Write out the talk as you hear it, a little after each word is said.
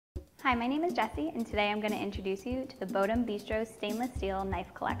Hi, my name is Jessie, and today I'm going to introduce you to the BODUM Bistro stainless steel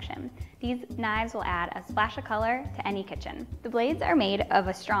knife collection. These knives will add a splash of color to any kitchen. The blades are made of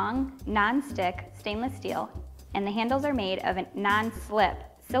a strong, non-stick stainless steel, and the handles are made of a non-slip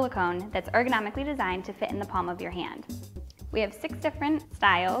silicone that's ergonomically designed to fit in the palm of your hand. We have 6 different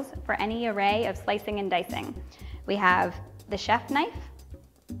styles for any array of slicing and dicing. We have the chef knife,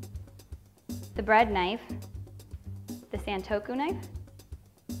 the bread knife, the santoku knife,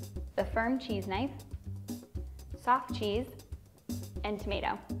 the firm cheese knife, soft cheese, and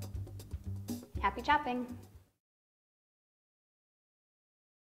tomato. Happy chopping!